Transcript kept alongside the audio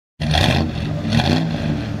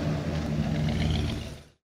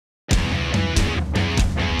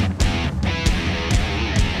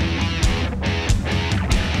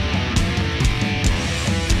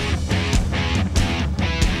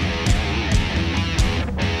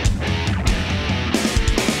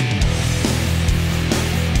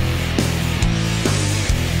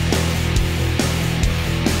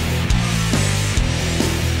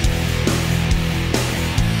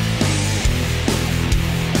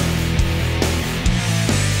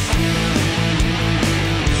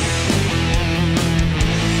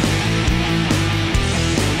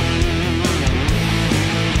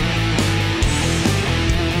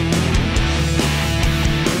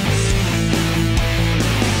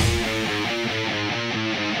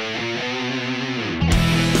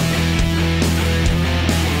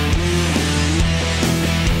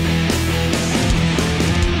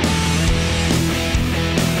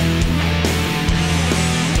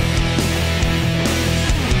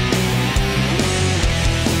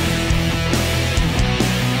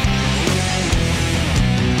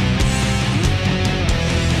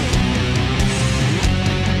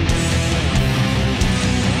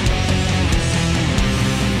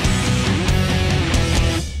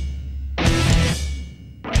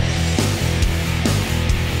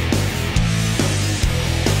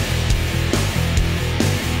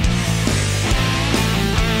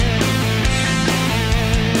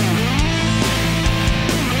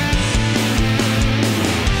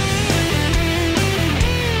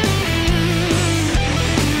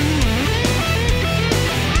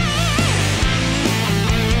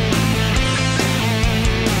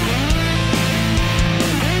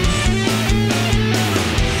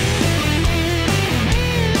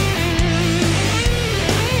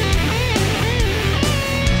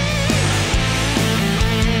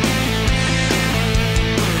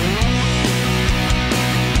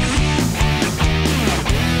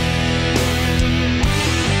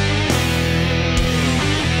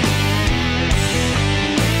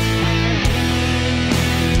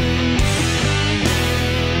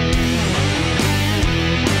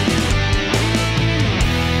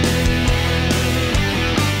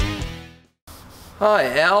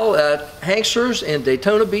Hi, Al at HANKSTERS in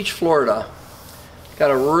Daytona Beach, Florida.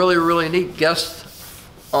 Got a really neat guest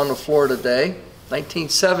on the floor today.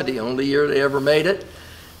 1970, only year they ever made it.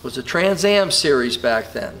 It was a Trans Am series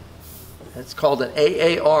back then. It's called an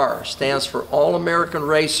AAR, stands for All American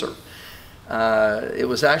Racer. It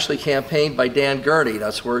was actually campaigned by Dan Gurney.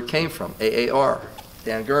 That's where it came from, AAR,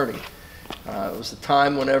 Dan Gurney. It was the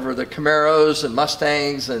time whenever the Camaros and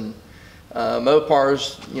Mustangs and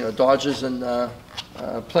Mopars, you know, Dodges and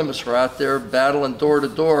Plymouths were out there battling door to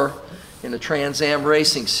door in the Trans Am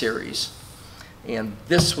Racing Series. And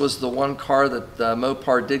this was the one car that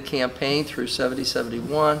Mopar did campaign through 70,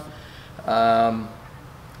 71.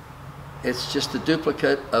 It's just a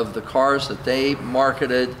duplicate of the cars that they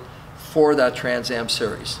marketed for that Trans Am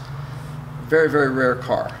series. Very rare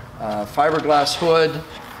car. Fiberglass hood.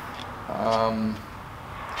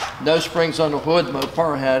 No springs on the hood.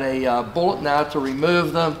 Mopar had a bullet knot to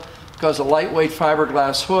remove them because a lightweight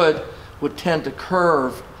fiberglass hood would tend to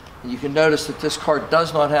curve. And you can notice that this car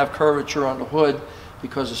does not have curvature on the hood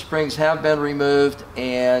because the springs have been removed,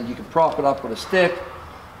 and you can prop it up with a stick,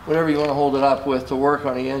 whatever you want to hold it up with, to work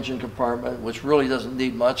on the engine compartment, which really doesn't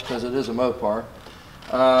need much because it is a Mopar.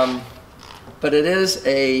 But it is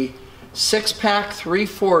a 6-pack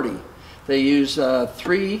 340. They use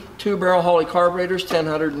 3 2-barrel Holley carburetors,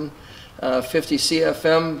 1050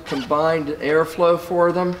 CFM combined airflow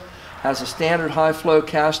for them. Has a standard high-flow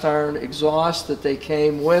cast iron exhaust that they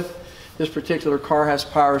came with. This particular car has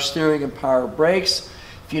power steering and power brakes.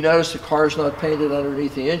 If you notice, the car is not painted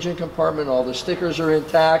underneath the engine compartment. All the stickers are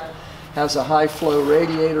intact. Has a high-flow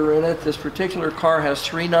radiator in it. This particular car has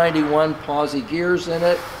 391 posi gears in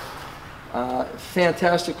it.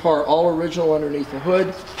 Fantastic car, all original underneath the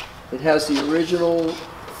hood. It has the original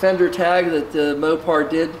fender tag that the Mopar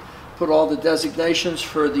did, put all the designations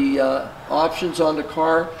for the options on the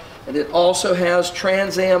car, and it also has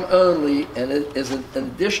Trans Am only, and it is an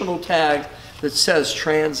additional tag that says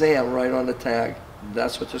Trans Am right on the tag.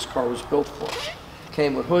 That's what this car was built for.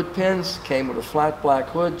 Came with hood pins, came with a flat black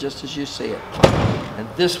hood, just as you see it. And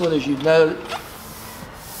this one, as you know,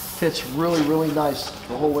 fits really nice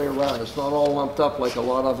the whole way around. It's not all lumped up like a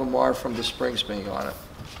lot of them are from the springs being on it.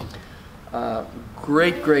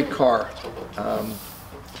 Great car.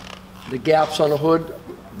 The gaps on the hood,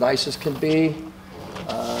 nice as can be.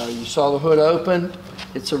 You saw the hood open.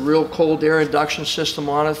 It's a real cold air induction system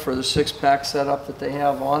on it for the 6-pack setup that they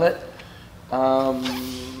have on it.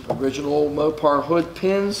 Original Mopar hood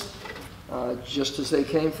pins, just as they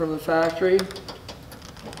came from the factory.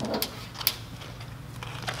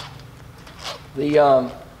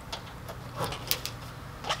 The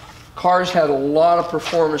cars had a lot of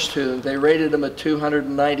performance to them. They rated them at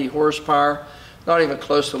 290 horsepower, not even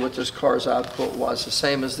close to what this car's output was. The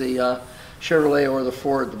same as the Chevrolet or the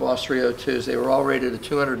Ford, the Boss 302s. They were all rated at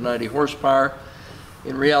 290 horsepower.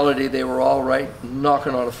 In reality, they were all right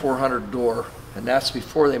knocking on a 400 door, and that's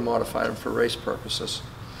before they modified them for race purposes.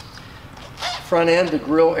 Front end, the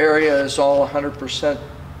grille area is all 100%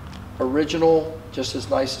 original, just as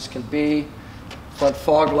nice as can be. Front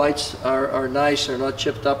fog lights are nice. They're not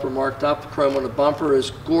chipped up or marked up. The chrome on the bumper is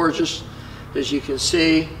gorgeous, as you can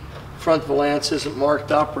see. Front valance isn't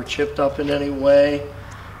marked up or chipped up in any way.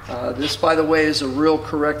 This, by the way, is a real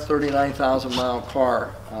correct 39,000 mile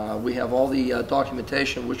car. We have all the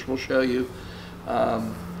documentation, which we'll show you.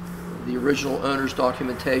 The original owner's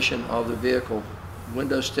documentation of the vehicle.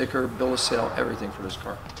 Window sticker, bill of sale, everything for this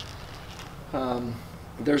car.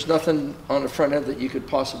 There's nothing on the front end that you could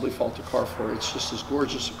possibly fault the car for. It's just as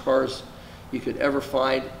gorgeous a car as you could ever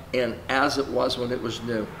find, and as it was when it was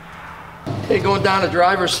new. Okay, going down the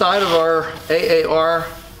driver's side of our AAR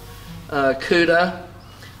Cuda,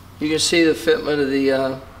 you can see the fitment of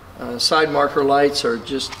the side marker lights are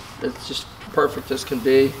just perfect as can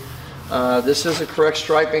be. This is a correct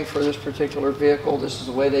striping for this particular vehicle. This is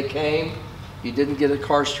the way they came. You didn't get a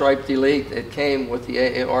car stripe delete. It came with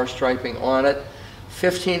the AAR striping on it.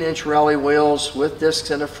 15-inch rally wheels with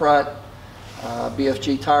discs in the front.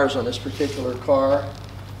 BFG tires on this particular car.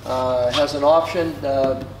 Has an option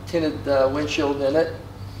tinted windshield in it.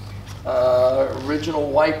 Original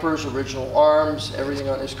wipers, original arms, everything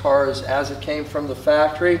on this car is as it came from the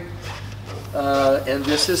factory. And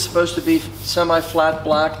this is supposed to be semi-flat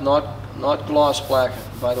black, not gloss black,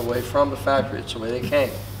 by the way, from the factory. It's the way they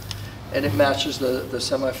came. And it matches the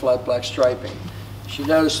semi-flat black striping. You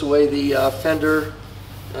notice the way the fender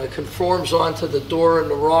conforms onto the door and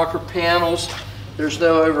the rocker panels. There's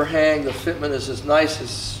no overhang. The fitment is as nice, as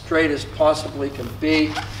straight as possibly can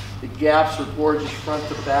be. The gaps are gorgeous front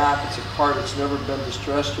to back. It's a car that's never been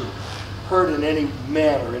distressed or hurt in any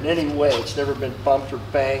manner, in any way. It's never been bumped or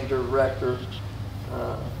banged or wrecked or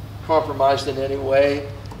compromised in any way.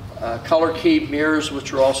 Color keyed mirrors,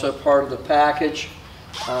 which are also part of the package.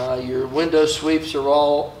 Your window sweeps are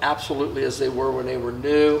all absolutely as they were when they were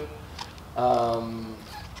new.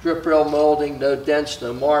 Drip rail molding, no dents,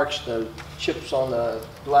 no marks, no chips on the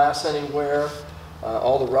glass anywhere.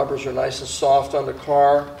 All the rubbers are nice and soft on the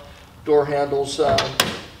car. Door handles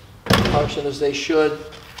function as they should.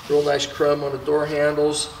 Real nice chrome on the door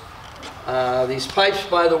handles. These pipes,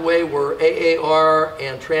 by the way, were AAR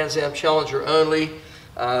and Trans Am Challenger only.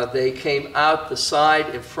 They came out the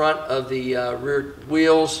side in front of the rear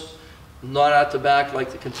wheels, not out the back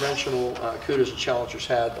like the conventional Cudas and Challengers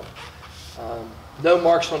had them. No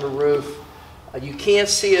marks on the roof. You can't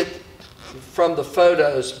see it from the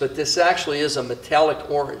photos, but this actually is a metallic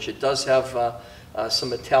orange. It does have some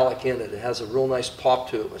metallic in it. It has a real nice pop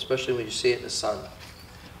to it, especially when you see it in the sun.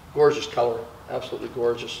 Gorgeous color, absolutely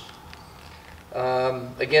gorgeous.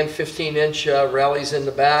 Again, 15-inch rallies in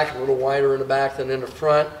the back, a little wider in the back than in the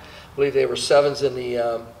front. I believe they were 7s in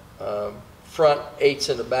the front, 8s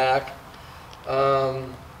in the back.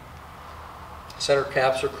 Center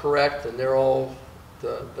caps are correct, and they're all,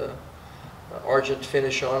 the argent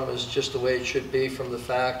finish on them is just the way it should be from the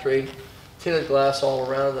factory. Tinted glass all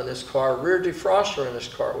around in this car. Rear defroster in this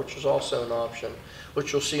car, which is also an option,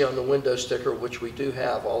 which you'll see on the window sticker, which we do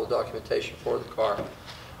have all the documentation for the car.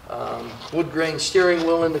 Wood grain steering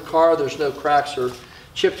wheel in the car. There's no cracks or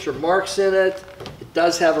chips or marks in it. It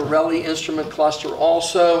does have a Rally instrument cluster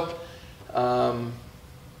also.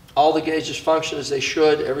 All the gauges function as they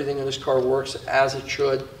should. Everything in this car works as it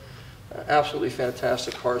should. Absolutely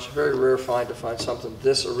fantastic car. It's a very rare find to find something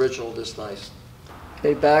this original, this nice.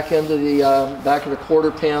 Okay, back into the back of the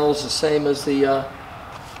quarter panels, the same as the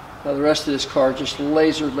rest of this car. Just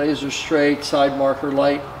laser straight side marker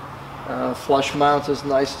light. Flush mount as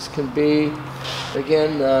nice as can be.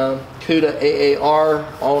 Again, Cuda Aar,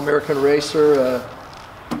 All-American Racer,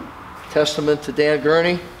 testament to Dan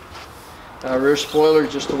Gurney. Rear spoiler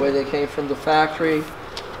just the way they came from the factory.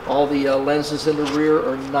 All the lenses in the rear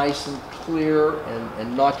are nice and clear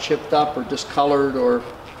and not chipped up or discolored or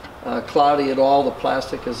cloudy at all. The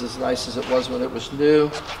plastic is as nice as it was when it was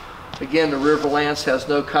new. Again, the rear valance has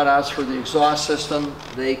no cutouts for the exhaust system.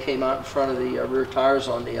 They came out in front of the rear tires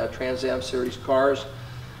on the Trans Am series cars.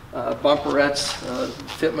 Bumperettes,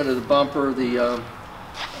 fitment of the bumper, the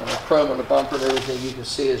chrome on the bumper and everything you can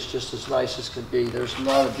see is just as nice as can be. There's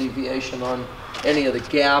not a deviation on any of the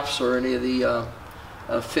gaps or any of the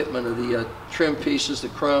fitment of the trim pieces, the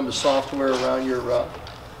chrome, the software around your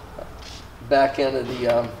back end of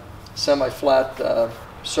the semi-flat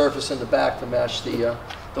surface in the back to match the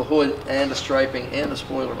hood and the striping and the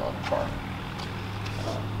spoiler on the car.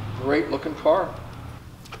 Great looking car.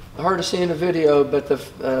 Hard to see in the video, but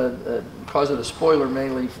because of the spoiler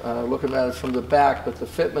mainly, looking at it from the back, but the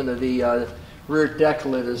fitment of the rear deck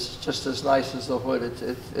lid is just as nice as the hood.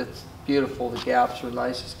 It's beautiful. The gaps are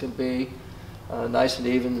nice as can be. Nice and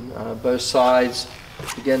even both sides.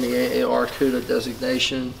 Again, the AAR Cuda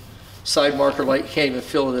designation. Side marker light, you can't even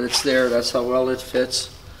feel that it's there. That's how well it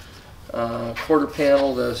fits. Quarter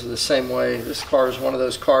panel, those are the same way. This car is one of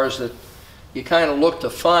those cars that you kind of look to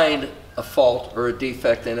find a fault or a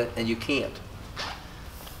defect in it, and you can't.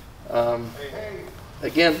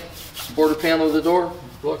 Again, border panel of the door,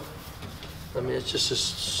 look. I mean, it's just as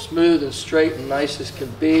smooth and straight and nice as can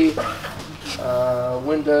be.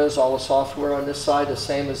 Windows, all the software on this side, the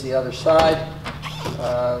same as the other side.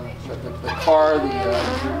 The car,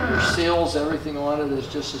 your seals, everything on it is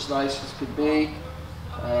just as nice as could be.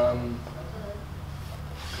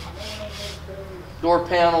 Door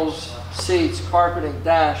panels, seats, carpeting,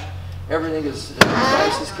 dash, everything is as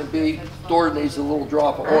nice as can be. Door needs a little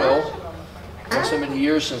drop of oil. Not so many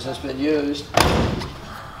years since it's been used.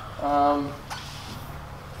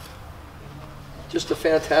 Just a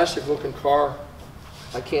fantastic looking car.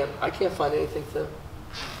 I can't find anything to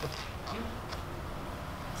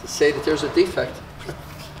say that there's a defect.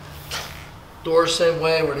 Doors same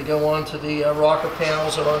way, where they go onto the rocker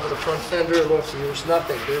panels and onto the front fender. Look, there's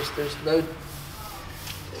nothing. There's no.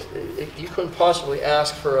 You couldn't possibly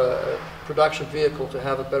ask for a production vehicle to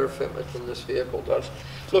have a better fitment than this vehicle does.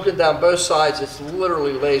 Looking down both sides, it's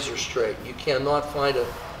literally laser straight. You cannot find a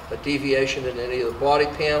deviation in any of the body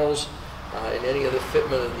panels, in any of the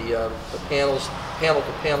fitment of the panels,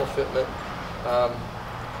 panel-to-panel fitment.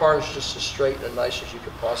 The car is just as straight and nice as you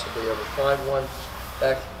could possibly ever find one.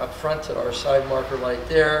 Back up front to our side marker light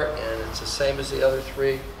there, and it's the same as the other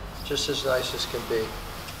three, just as nice as can be.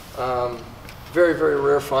 Very, very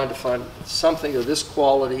rare find to find something of this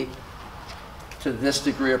quality to this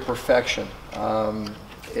degree of perfection.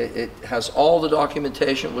 It has all the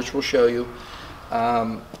documentation, which we'll show you.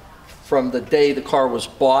 from the day the car was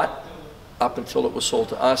bought up until it was sold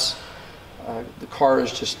to us. The car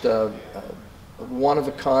is just one of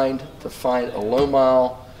a kind to find a low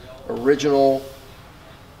mile, original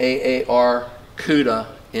AAR Cuda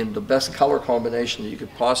in the best color combination that you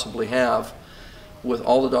could possibly have, with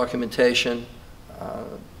all the documentation,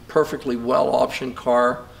 perfectly well optioned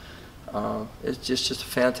car. It's just a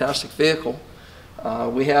fantastic vehicle.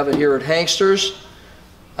 We have it here at HANKSTERS.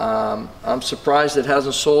 I'm surprised it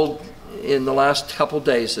hasn't sold in the last couple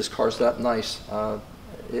days. This car's that nice.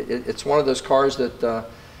 It's one of those cars that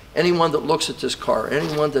anyone that looks at this car,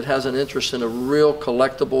 anyone that has an interest in a real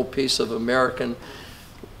collectible piece of American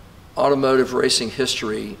automotive racing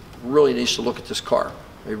history really needs to look at this car.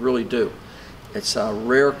 They really do. It's a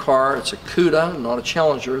rare car. It's a Cuda, not a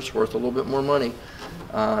Challenger. It's worth a little bit more money.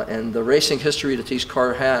 And the racing history that this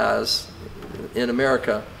car has in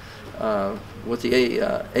America, with the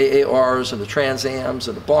AARs and the Trans Ams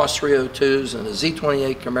and the Boss 302s and the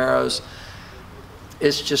Z28 Camaros,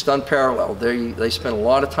 it's just unparalleled. They spend a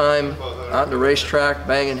lot of time out in the racetrack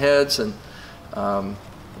banging heads, and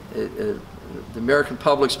the American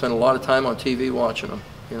public spend a lot of time on TV watching them,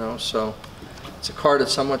 you know, so it's a car that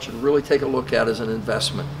someone should really take a look at as an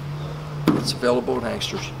investment. It's available at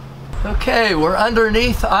HANKSTERS. Okay, we're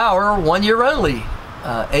underneath our 1 year only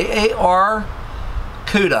AAR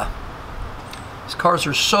Cuda. These cars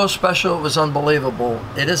are so special, it was unbelievable.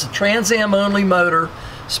 It is a Trans Am only motor,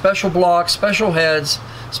 special blocks, special heads,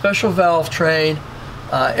 special valve train.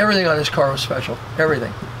 Everything on this car was special.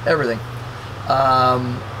 Everything.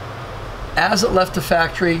 As it left the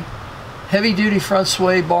factory, heavy duty front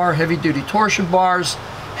sway bar, heavy duty torsion bars,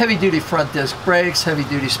 heavy duty front disc brakes, heavy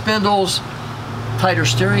duty spindles, tighter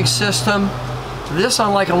steering system. This,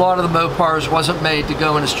 unlike a lot of the Mopars, wasn't made to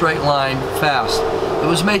go in a straight line fast. It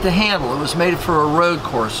was made to handle. It was made for a road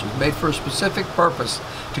course. It was made for a specific purpose,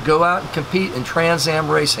 to go out and compete in Trans Am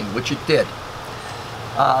racing, which it did.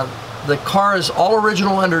 The car is all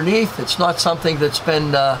original underneath. It's not something that's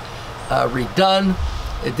been redone.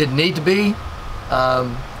 It didn't need to be.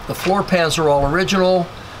 The floor pans are all original.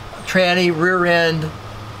 Tranny, rear end,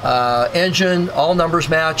 engine, all numbers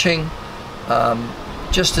matching.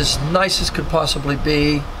 Just as nice as could possibly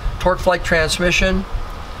be. Torque Flight transmission.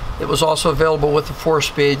 It was also available with the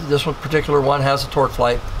 4-speed. This one particular one has a Torque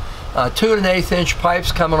Flight. 2 1/8 inch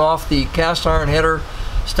pipes coming off the cast iron header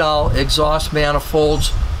style exhaust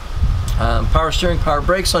manifolds. Power steering, power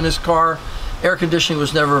brakes on this car. Air conditioning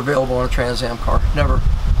was never available on a Trans Am car, never.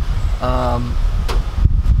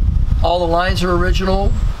 All the lines are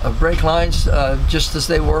original, brake lines just as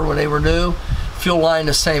they were when they were new. Fuel line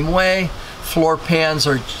the same way. Floor pans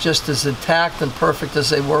are just as intact and perfect as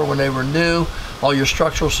they were when they were new. All your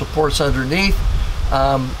structural supports underneath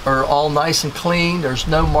are all nice and clean. There's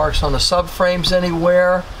no marks on the subframes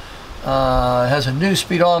anywhere. It has a new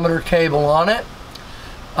speedometer cable on it.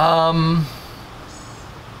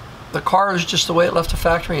 The car is just the way it left the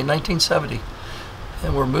factory in 1970.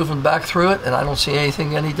 And we're moving back through it, and I don't see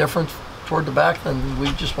anything any different toward the back than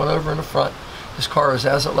we just went over in the front. This car is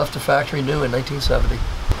as it left the factory new in 1970.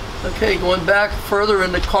 Okay, going back further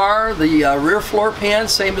in the car, the rear floor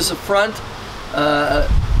pans, same as the front,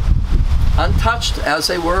 untouched as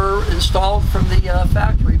they were installed from the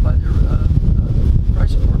factory by their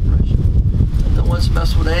Chrysler Corporation. No one's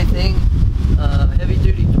messed with anything.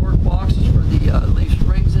 Heavy-duty torque boxes for the leaf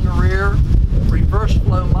springs in the rear. Reverse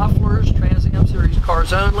flow mufflers, Trans Am series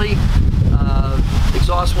cars only.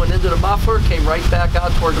 Exhaust went into the muffler, came right back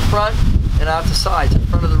out toward the front and out the sides in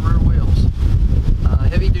front of the rear wheels.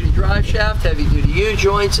 Heavy-duty drive shaft, heavy-duty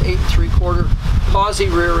U-joints, 8 3/4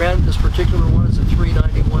 posi rear end. This particular one is a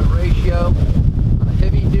 3:91 ratio.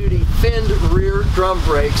 Heavy-duty finned rear drum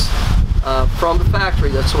brakes from the factory.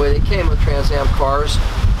 That's the way they came with Trans Am cars.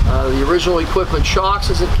 The original equipment shocks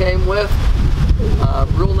as it came with.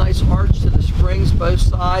 Real nice arch to the springs, both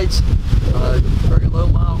sides. Very low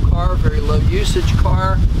mile car, very low usage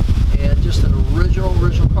car, and just an original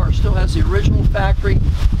car. Still has the original factory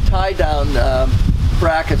tie down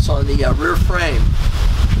brackets on the rear frame.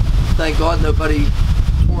 Thank God nobody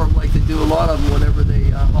tore them like they do a lot of them whenever they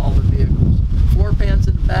haul the vehicles. Floor pans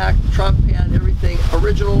in the back, trunk pan, everything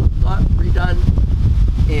original, not redone,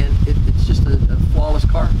 and it's just a flawless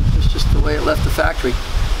car. It's just the way it left the factory.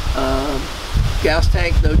 Gas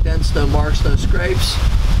tank, no dents, no marks, no scrapes.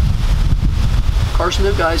 Car's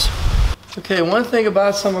new, guys. Okay, one thing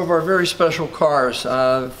about some of our very special cars.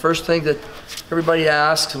 First thing that everybody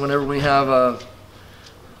asks whenever we have a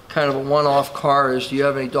kind of a one-off car is, do you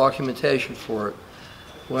have any documentation for it?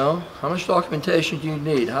 Well, how much documentation do you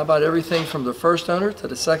need? How about everything from the first owner to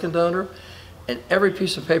the second owner and every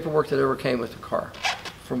piece of paperwork that ever came with the car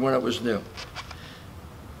from when it was new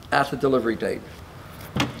at the delivery date.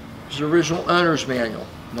 There's the original owner's manual,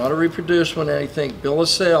 not a reproduced one, anything. Bill of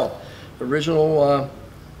sale, original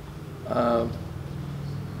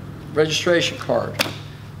registration card,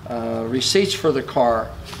 receipts for the car,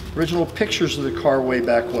 original pictures of the car way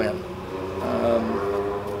back when,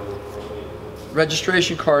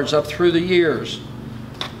 registration cards up through the years.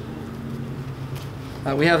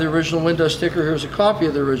 We have the original window sticker. Here's a copy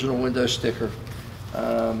of the original window sticker.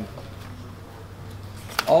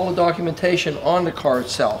 All the documentation on the car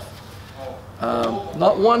itself.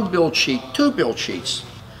 Not one build sheet, two build sheets.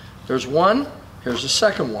 There's one, here's the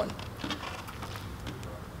second one.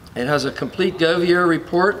 It has a complete Govier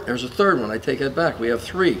report. There's a third one. I take that back. We have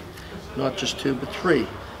three, not just two, but three.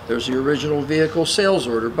 There's the original vehicle sales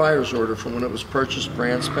order, buyer's order from when it was purchased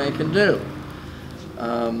brand spanking new.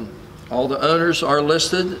 All the owners are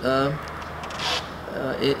listed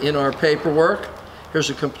in our paperwork. Here's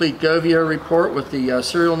a complete Govier report with the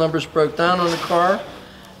serial numbers broke down on the car.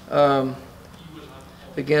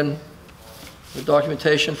 Again, the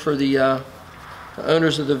documentation for the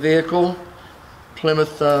owners of the vehicle,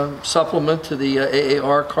 Plymouth supplement to the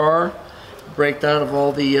AAR car, breakdown of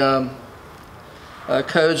all the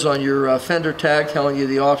codes on your fender tag telling you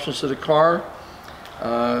the options of the car.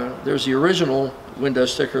 There's the original window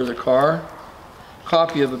sticker of the car,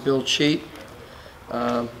 copy of a build sheet.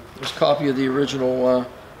 There's a copy of the original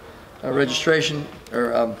registration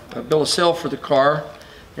or bill of sale for the car,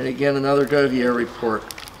 and again another Govier report.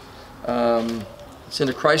 It's in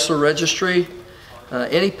the Chrysler registry.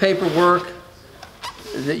 Any paperwork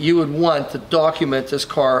that you would want to document this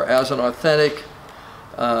car as an authentic,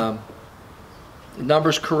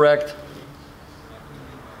 numbers correct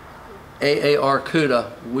AAR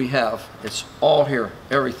Cuda, we have. It's all here,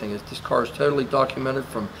 everything. This car is totally documented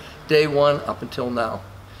from day one up until now.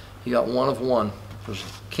 You got one of one. There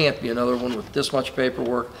can't be another one with this much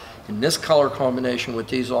paperwork in this color combination with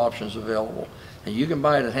these options available. And you can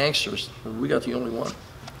buy it at HANKSTERS. We got the only one.